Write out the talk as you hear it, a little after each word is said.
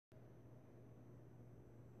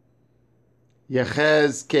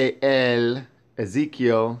Yechezkel,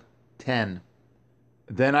 Ezekiel 10.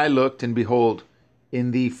 Then I looked, and behold,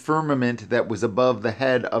 in the firmament that was above the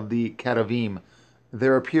head of the cherubim,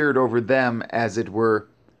 there appeared over them, as it were,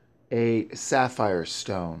 a sapphire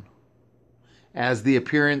stone, as the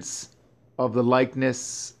appearance of the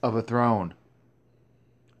likeness of a throne.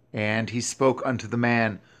 And he spoke unto the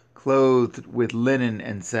man clothed with linen,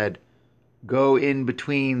 and said, Go in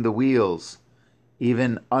between the wheels,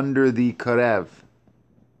 even under the keruv,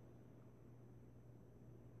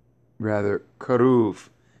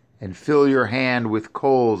 and fill your hand with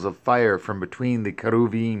coals of fire from between the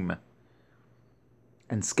cheruvim,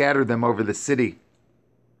 and scatter them over the city.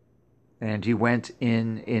 And he went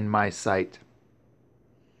in my sight.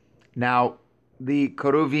 Now the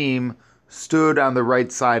cheruvim stood on the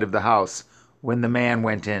right side of the house when the man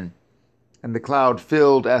went in, and the cloud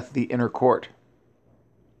filled the inner court.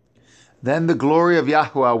 Then the glory of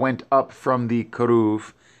Yahuwah went up from the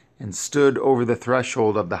keruv, and stood over the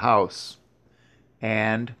threshold of the house.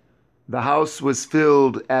 And the house was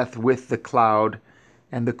filled with the cloud,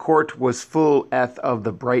 and the court was full of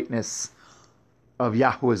the brightness of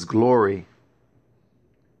Yahuwah's glory.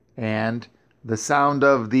 And the sound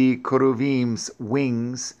of the cheruvim's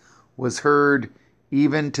wings was heard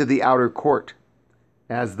even to the outer court,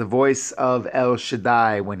 as the voice of El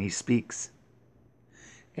Shaddai when he speaks.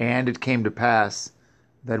 And it came to pass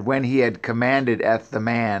that when he had commanded the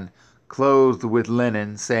man clothed with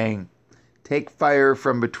linen, saying, Take fire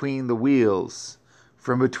from between the wheels,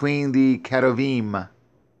 from between the cheruvim,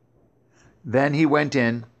 then he went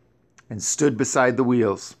in and stood beside the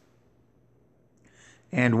wheels.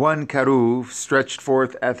 And one keruv stretched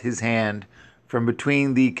forth his hand from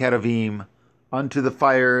between the cheruvim unto the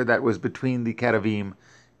fire that was between the cheruvim,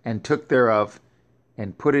 and took thereof,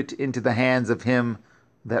 and put it into the hands of him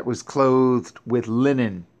that was clothed with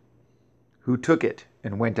linen, who took it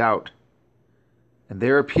and went out. And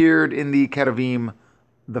there appeared in the cheruvim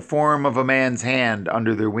the form of a man's hand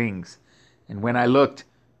under their wings. And when I looked,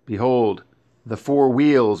 behold, the 4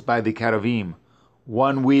 wheels by the cheruvim,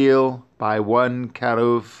 one wheel by one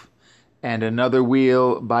keruv, and another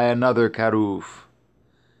wheel by another keruv.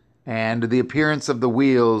 And the appearance of the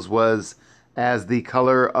wheels was as the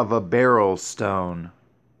color of a beryl stone.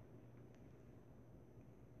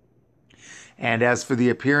 And as for the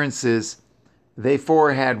appearances, they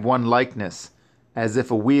 4 had one likeness, as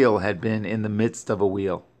if a wheel had been in the midst of a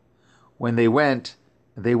wheel. When they went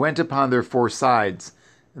upon their 4 sides.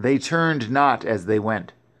 They turned not as they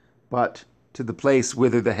went, but to the place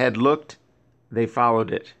whither the head looked, they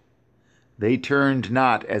followed it. They turned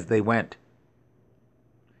not as they went.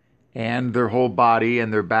 And their whole body,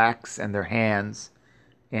 and their backs, and their hands,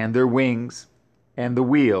 and their wings, and the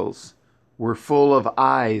wheels were full of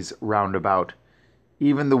eyes round about,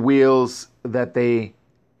 even the wheels that they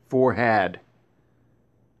 4 had.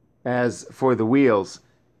 As for the wheels,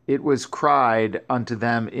 it was cried unto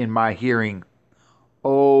them in my hearing,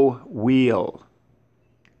 O wheel.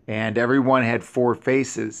 And every one had 4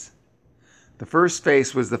 faces. The first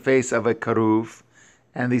face was the face of a keruv,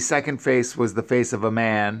 and the second face was the face of a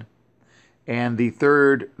man, and the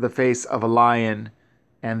third the face of a lion,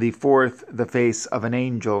 and the 4th the face of an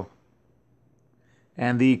angel.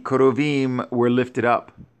 And the cheruvim were lifted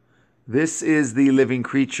up. This is the living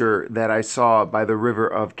creature that I saw by the river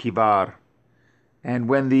of Kibar. And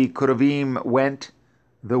when the cheruvim went,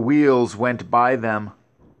 the wheels went by them.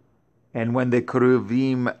 And when the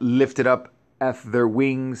cheruvim lifted up their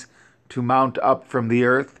wings to mount up from the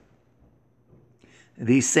earth,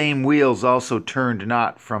 these same wheels also turned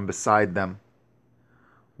not from beside them.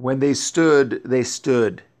 When they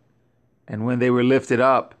stood, and when they were lifted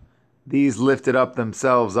up, these lifted up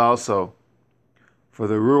themselves also, for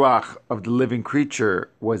the ruach of the living creature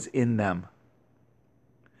was in them.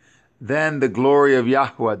 Then the glory of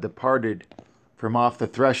Yahuwah departed from off the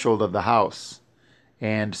threshold of the house,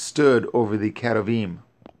 and stood over the cheruvim.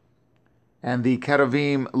 And the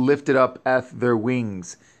cheruvim lifted up their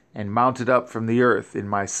wings, and mounted up from the earth in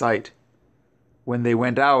my sight. When they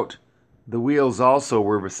went out, the wheels also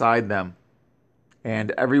were beside them,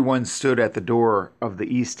 and every one stood at the door of the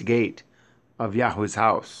east gate of Yahuwah's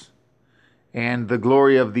house. And the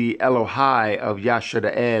glory of the Elohai of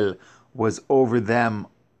Yashadael was over them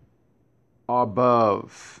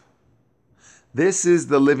above. This is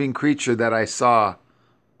the living creature that I saw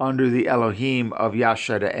under the Elohim of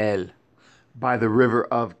Yashadael by the river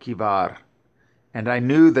of Kibar, and I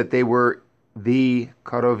knew that they were the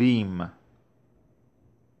cheruvim.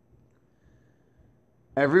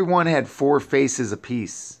 Every one had 4 faces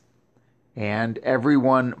apiece, and every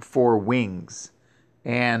one 4 wings,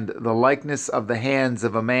 and the likeness of the hands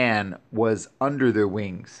of a man was under their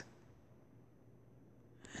wings,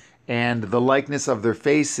 and the likeness of their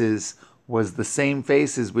faces was the same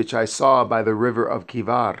faces which I saw by the river of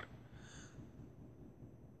Kivar.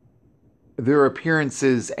 Their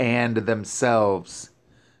appearances and themselves,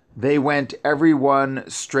 they went every one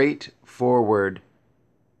straight forward,